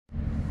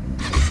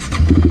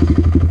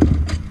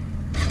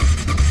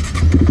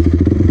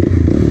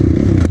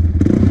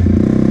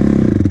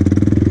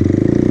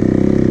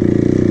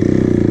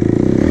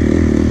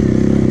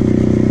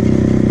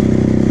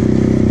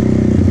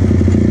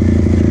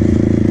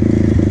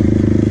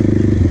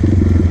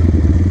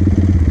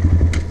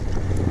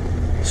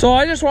So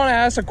I just want to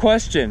ask a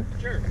question.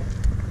 Sure.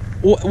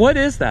 What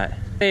is that?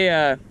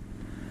 Is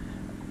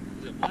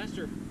it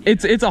Blaster?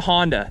 It's a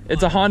Honda.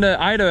 It's a Honda.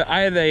 I had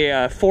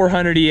a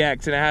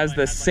 400EX, and it has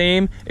the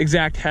same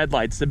exact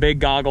headlights, the big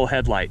goggle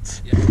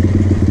headlights. Yeah.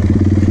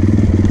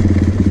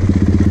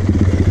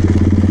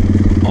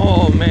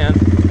 Oh man.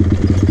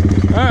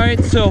 All right,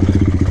 so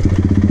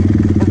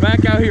we're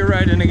back out here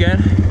riding again.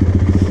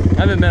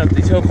 I haven't been up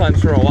these hill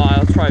climbs for a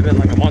while. It's probably been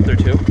like a month or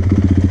two.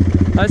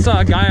 I saw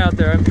a guy out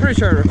there, I'm pretty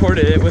sure I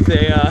recorded it with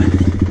a,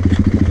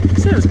 he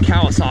said it was a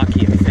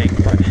Kawasaki, I think,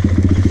 but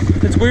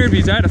it's weird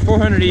because I had a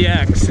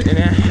 400EX and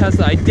it has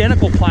the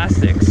identical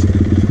plastics.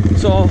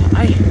 So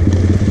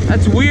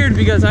that's weird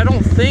because I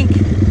don't think,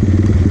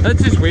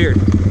 that's just weird.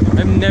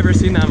 I've never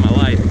seen that in my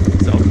life,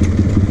 so.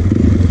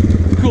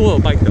 Cool little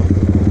bike though.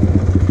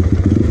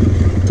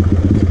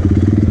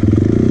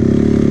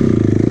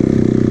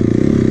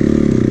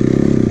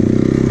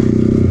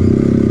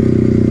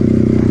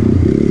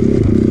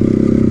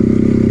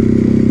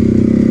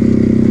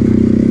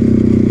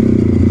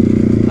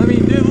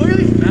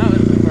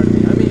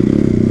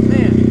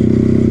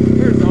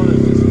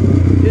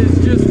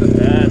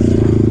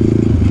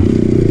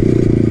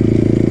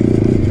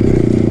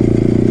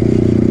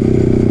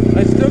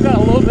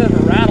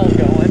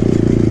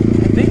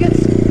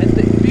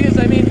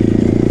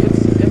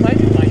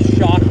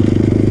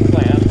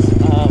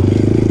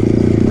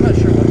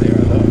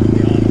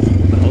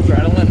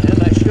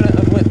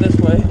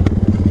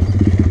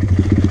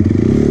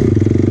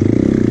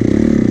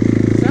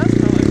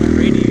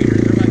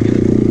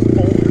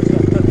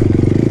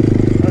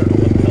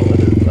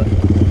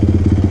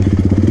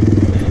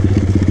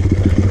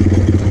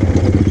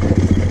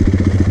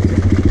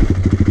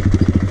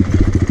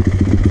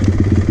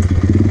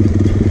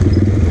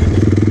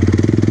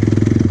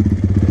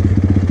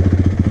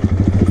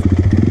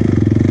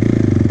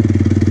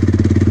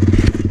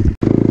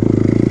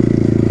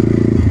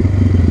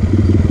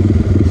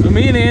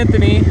 Me and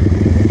Anthony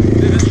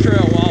did this trail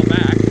a while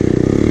back.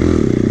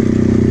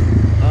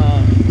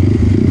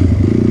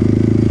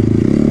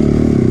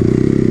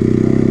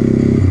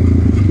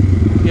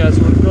 Yeah,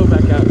 so we're gonna go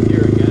back out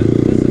here again.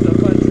 This is a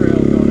fun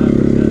trail going out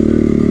to the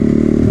desert.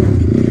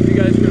 If you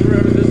guys can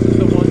remember, this is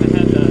the one that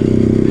had the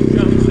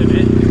jumps in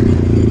it.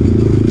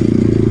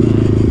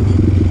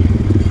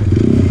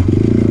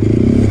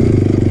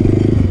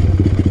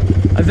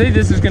 I think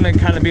this is gonna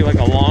kind of be like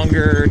a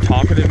longer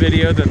talkative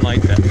video than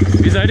like that,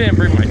 because I didn't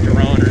bring my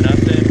drone or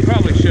nothing.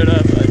 Probably should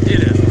have, but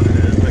it is what it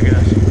is, I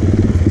guess.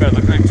 Better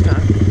look next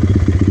time.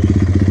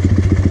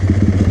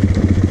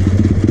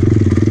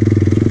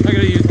 I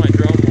gotta use my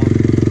drone more.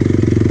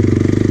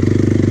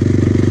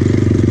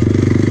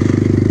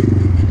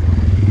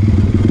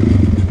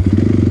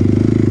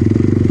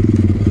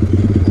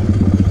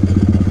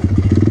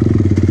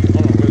 I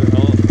don't know where the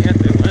hell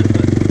Anthony went,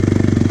 but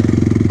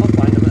I'll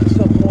find him at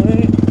some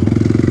point.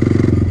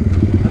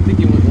 I think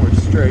he went more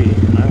straight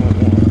and I went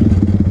more.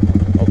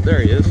 Oh,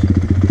 there he is.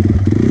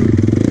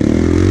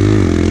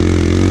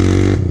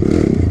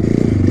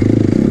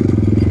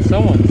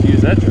 Someone's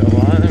used that trail a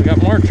lot. They've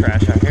got more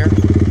trash out here.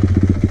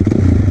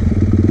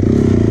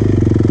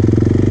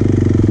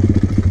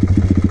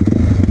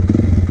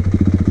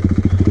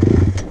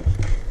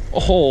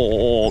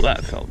 Oh,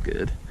 that felt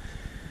good.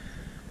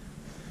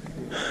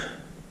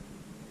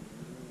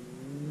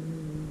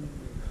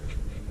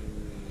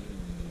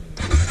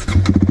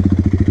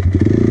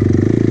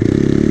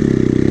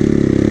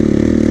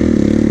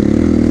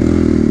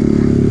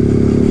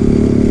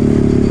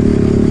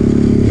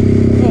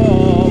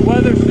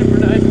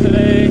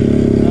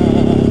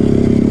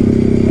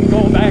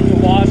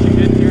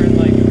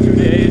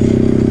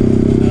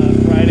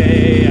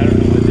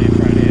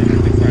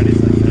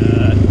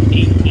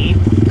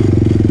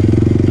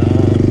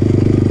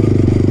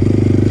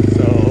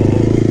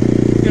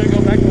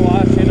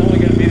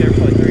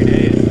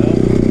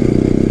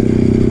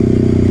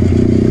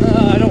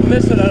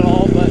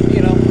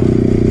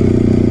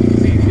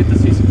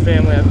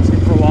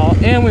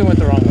 And we went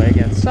the wrong way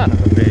again. Son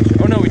of a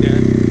bitch. Oh no, we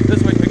didn't.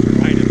 This way takes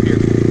right up here.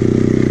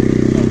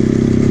 Oh.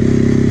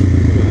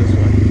 We'll go this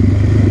way.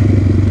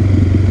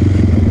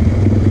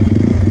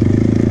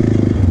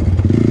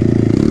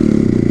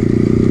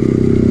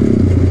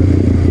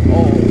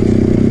 Oh,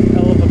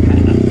 hell of a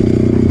path.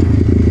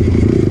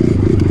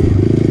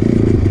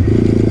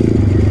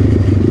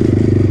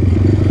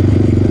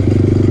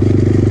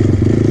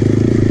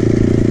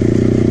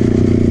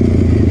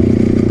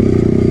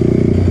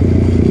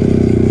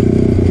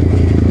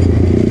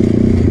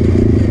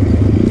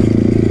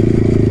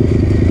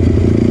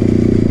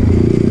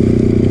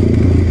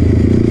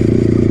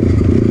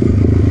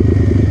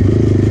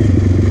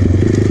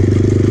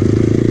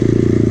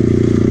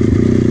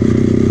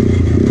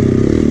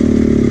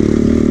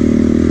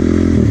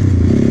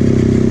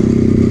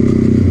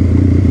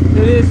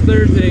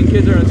 Thursday and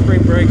kids are on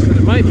spring break, so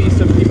there might be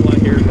some people out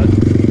here, but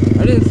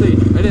I didn't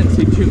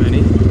see too many.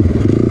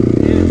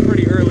 And it's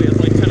pretty early, it's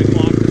like 10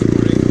 o'clock this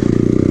morning.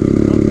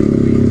 I don't think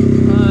there'll be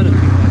a ton of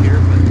people out here,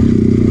 but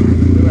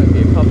there might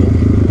be a couple.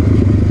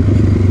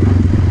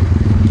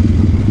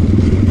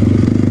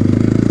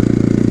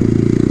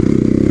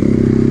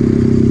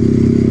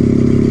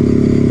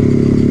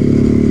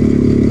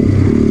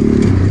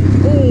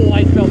 Oh,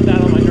 I felt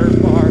that on my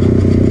nerve bar.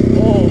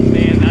 Oh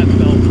man, that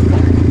felt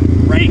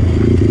fucking great.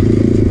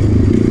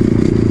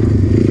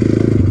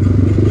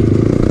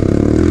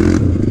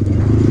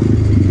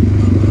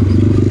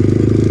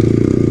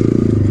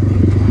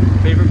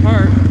 Favorite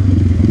part.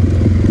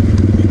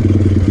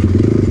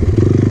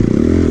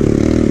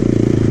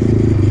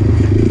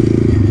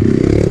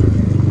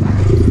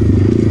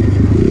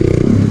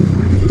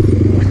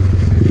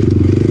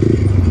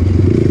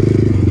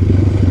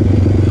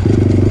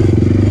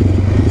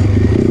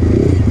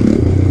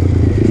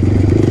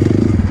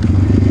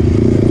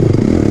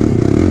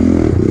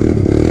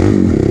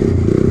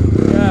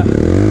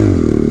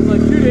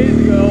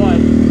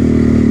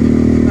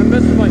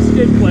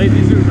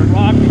 These are a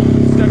rock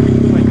stuck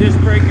between my disc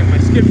brake and my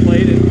skid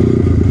plate,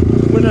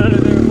 and went under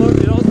there and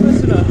looked. I was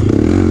missing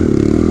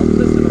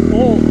a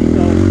bolt,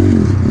 so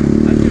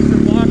I used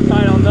some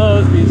Loctite on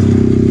those because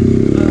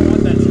I don't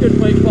want that skid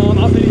plate falling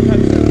off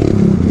anytime soon.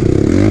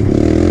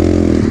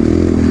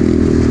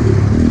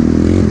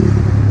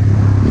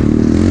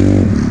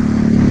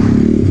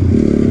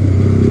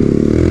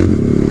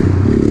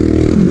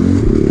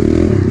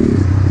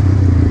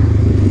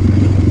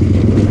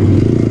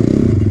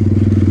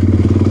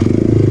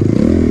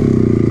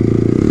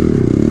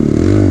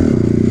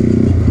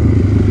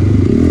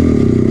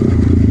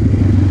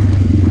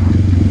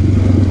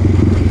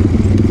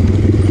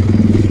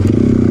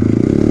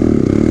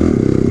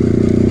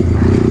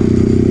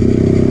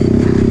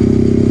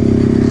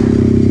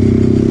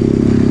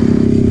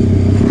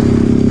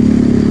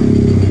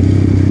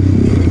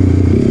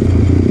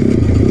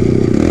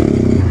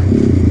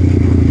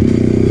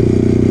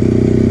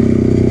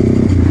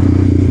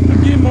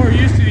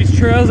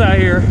 Trails out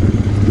here,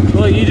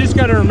 well, you just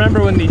got to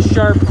remember when these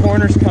sharp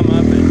corners come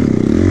up, and in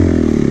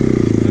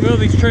the middle of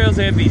these trails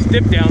they have these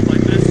dip downs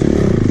like this.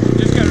 You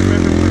just got to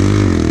remember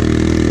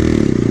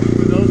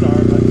where those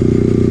are. But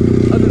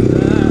other than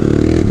that,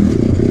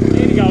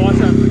 and you gotta watch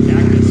out for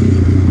cactus.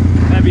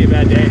 That'd be a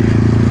bad day.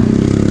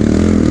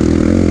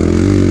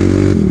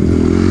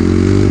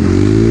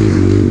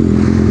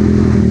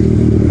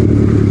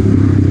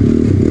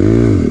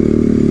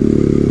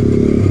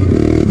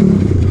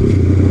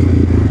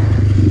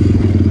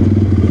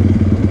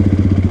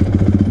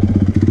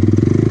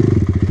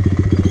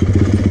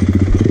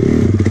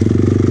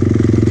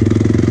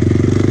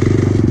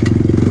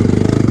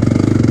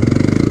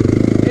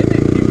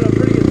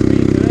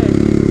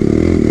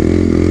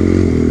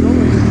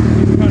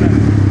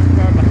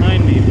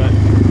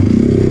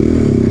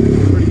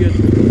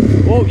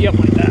 Yep,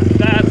 like that.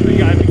 That's what you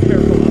gotta be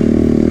careful of.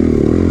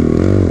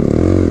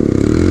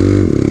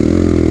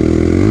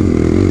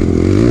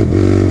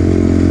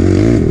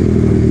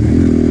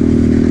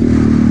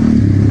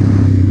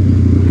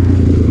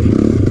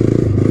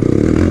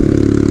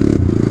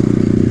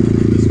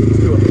 Let's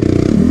do it.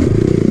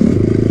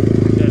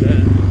 Dead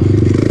end.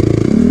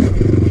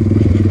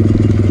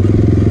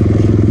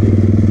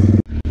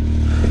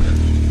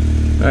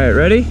 All right,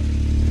 ready?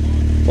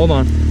 Hold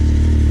on.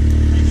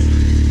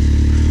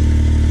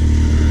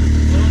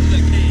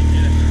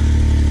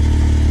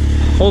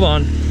 Hold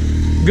on.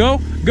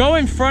 Go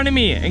in front of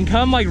me and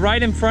come like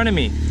right in front of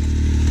me.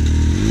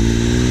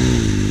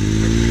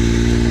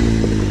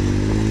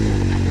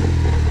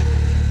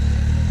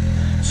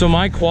 So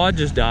my quad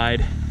just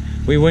died.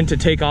 We went to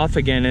take off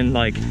again and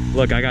like,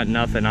 look, I got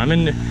nothing. I'm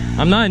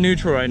not in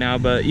neutral right now,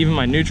 but even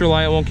my neutral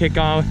light won't kick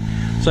on.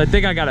 So I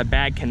think I got a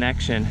bad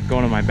connection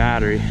going to my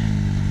battery.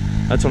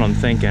 That's what I'm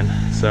thinking,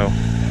 so.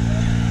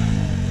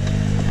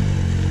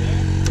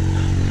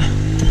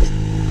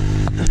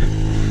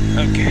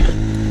 Okay.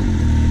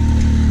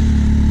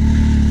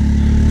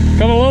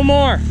 Come a little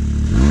more. A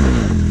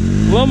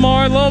little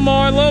more, a little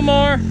more, a little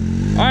more.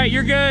 All right,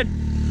 you're good.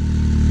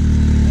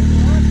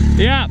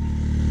 Yeah.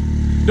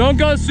 Don't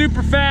go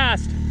super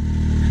fast.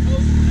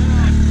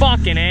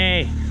 Fucking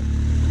A.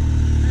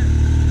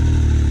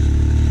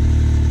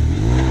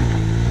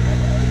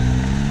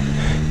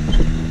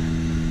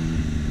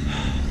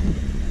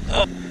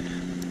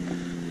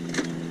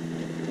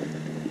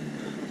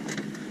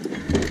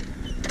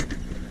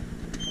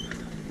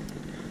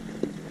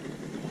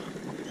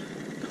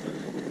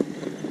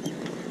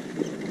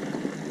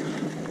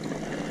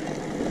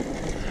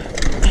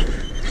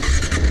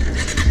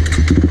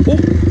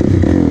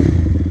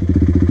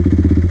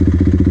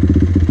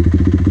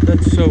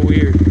 That's so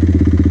weird.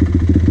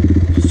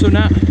 So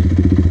now,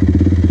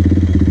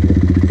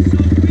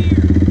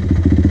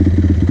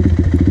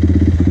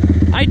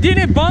 I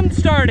didn't bump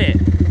start it.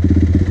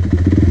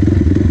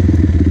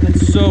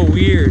 That's so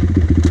weird.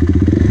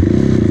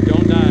 Just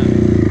don't die.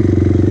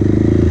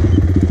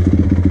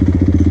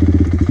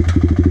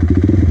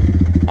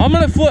 I'm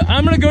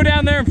gonna go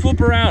down there and flip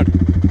around.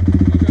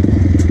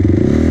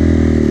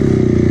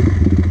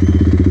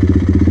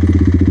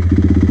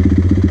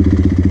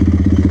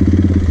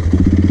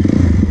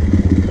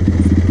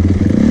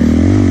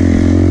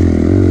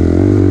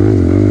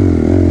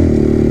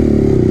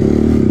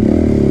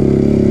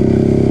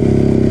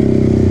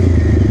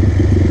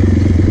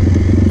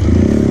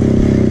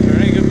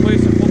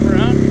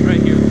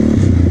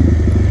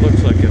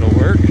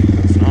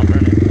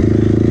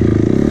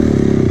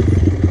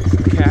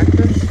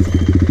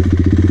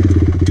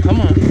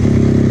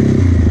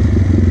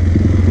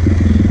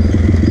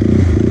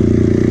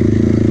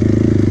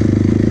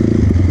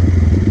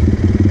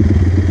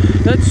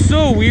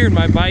 So weird,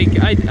 my bike,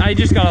 I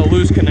just got a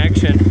loose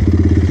connection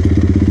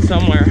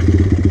somewhere.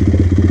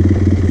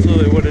 That's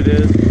really what it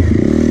is.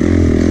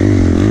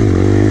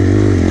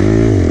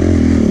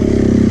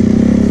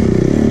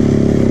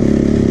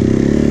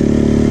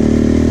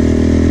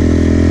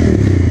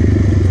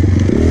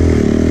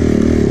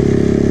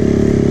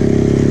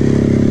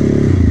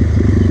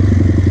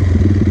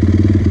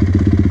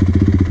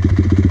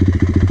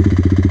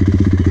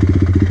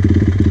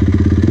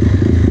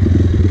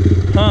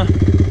 Huh.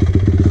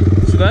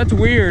 That's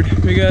weird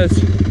because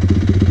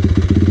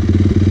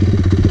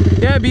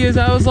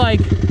I was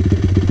like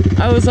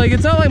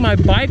it's not like my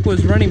bike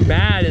was running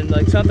bad and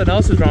like something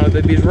else was wrong with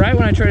it, because right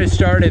when I tried to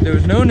start it there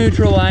was no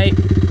neutral light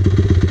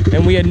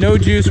and we had no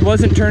juice,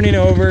 wasn't turning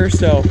over,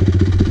 so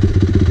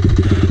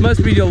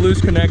must be a loose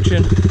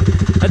connection.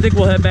 I think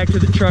we'll head back to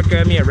the truck,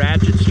 grab me a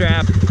ratchet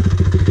strap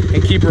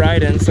and keep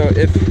riding, so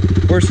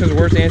if worse comes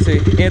worse,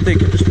 Anthony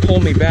could just pull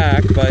me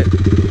back, but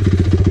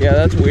yeah,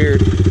 that's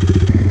weird.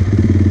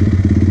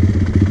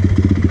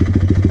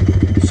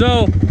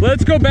 So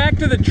let's go back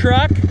to the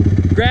truck,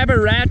 grab a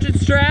ratchet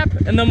strap,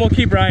 and then we'll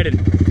keep riding.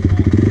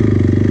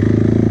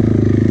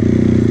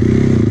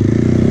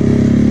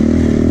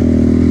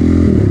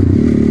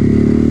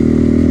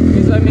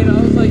 Because I mean,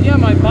 I was like, yeah,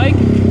 my bike,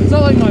 it's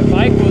not like my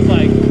bike was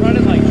like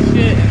running like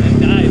shit and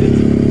then died.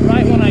 It's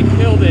right when I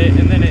killed it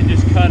and then it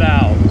just cut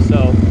out.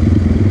 So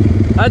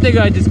I think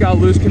I just got a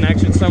loose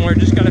connection somewhere.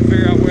 Just got to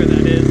figure out where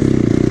that is.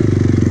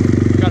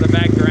 Got a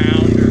back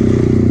ground or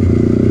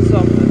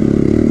something.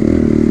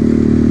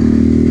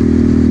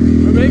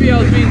 Maybe I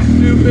was being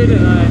stupid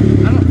and I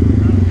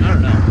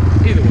don't know.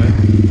 Either way,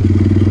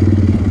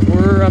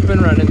 we're up and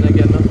running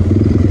again though.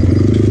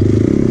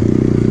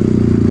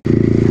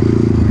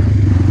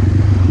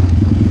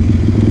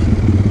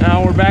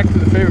 Now we're back to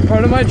the favorite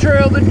part of my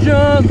trail, the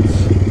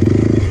jumps.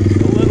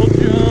 The little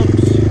jumps.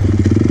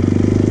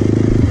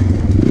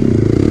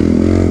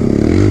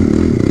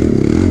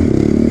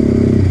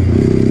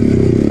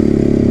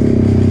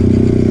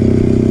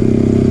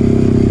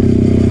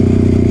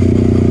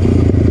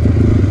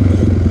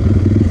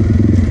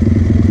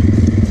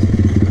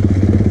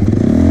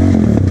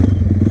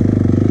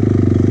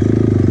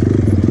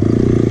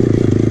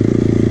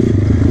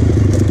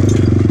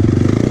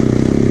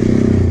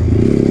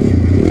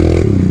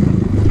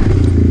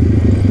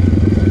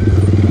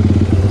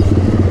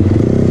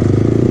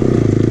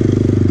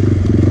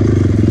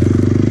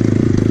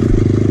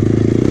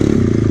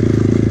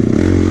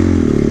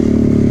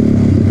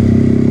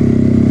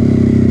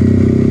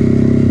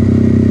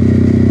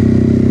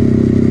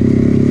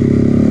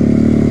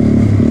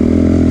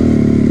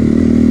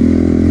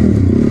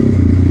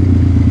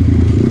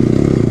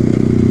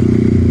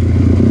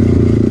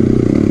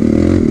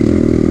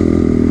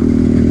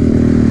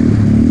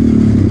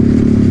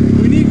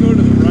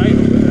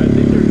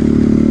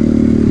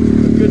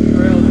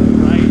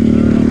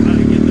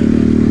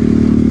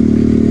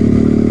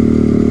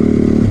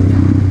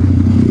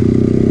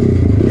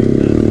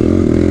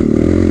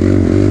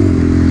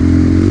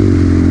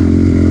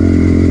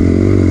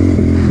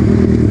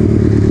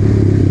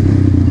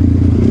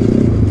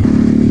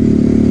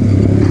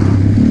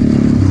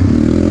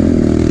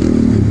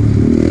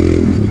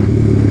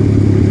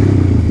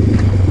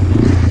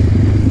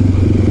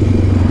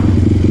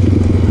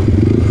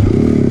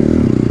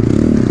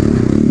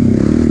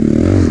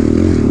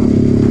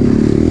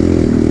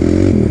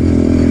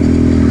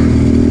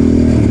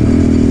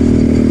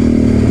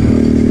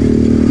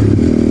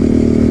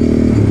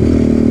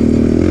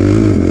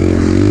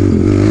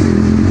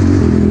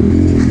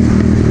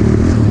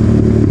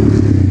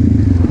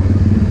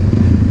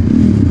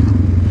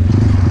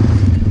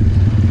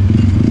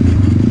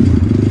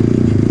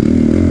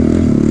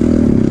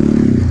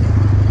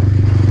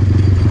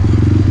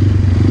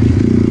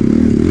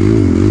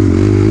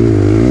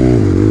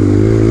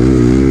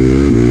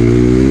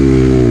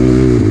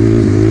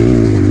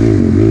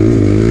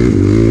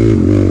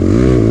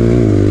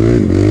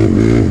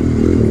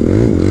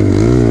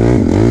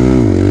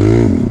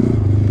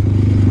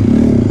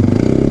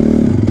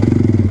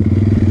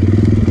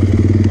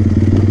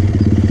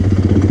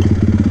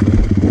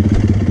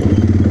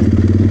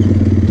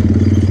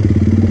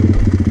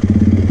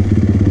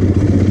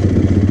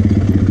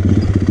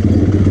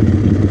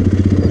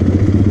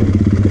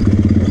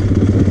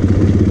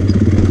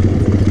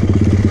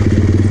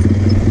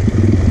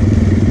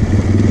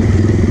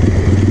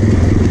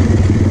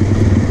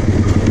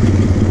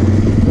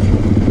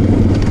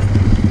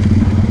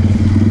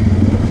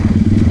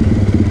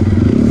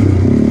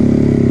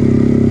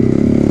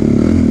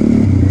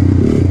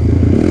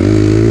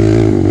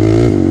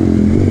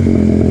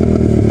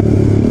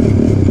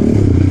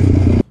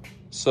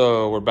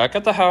 back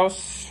at the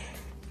house,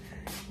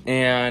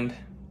 and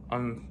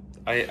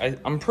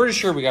I'm pretty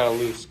sure we got a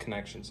loose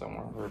connection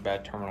somewhere, or a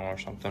bad terminal or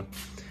something.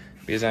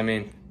 Because I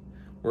mean,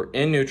 we're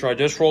in neutral. I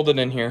just rolled it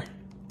in here.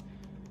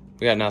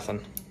 We got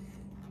nothing.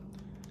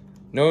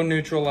 No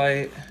neutral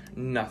light,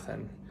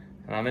 nothing.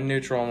 And I'm in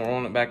neutral and we're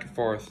rolling it back and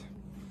forth.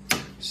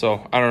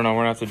 So I don't know,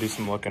 we're gonna have to do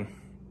some looking.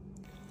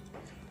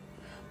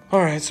 All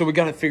right, so we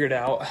got it figured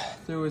out.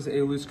 There was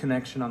a loose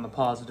connection on the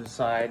positive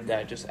side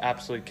that just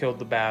absolutely killed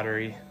the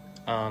battery.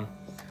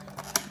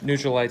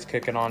 Neutral light's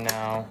kicking on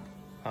now.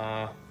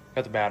 Got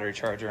the battery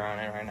charger on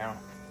it right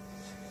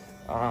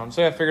now.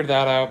 So yeah, I figured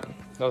that out.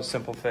 That was a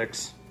simple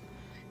fix.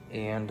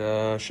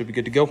 And should be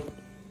good to go.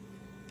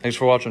 Thanks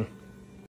for watching.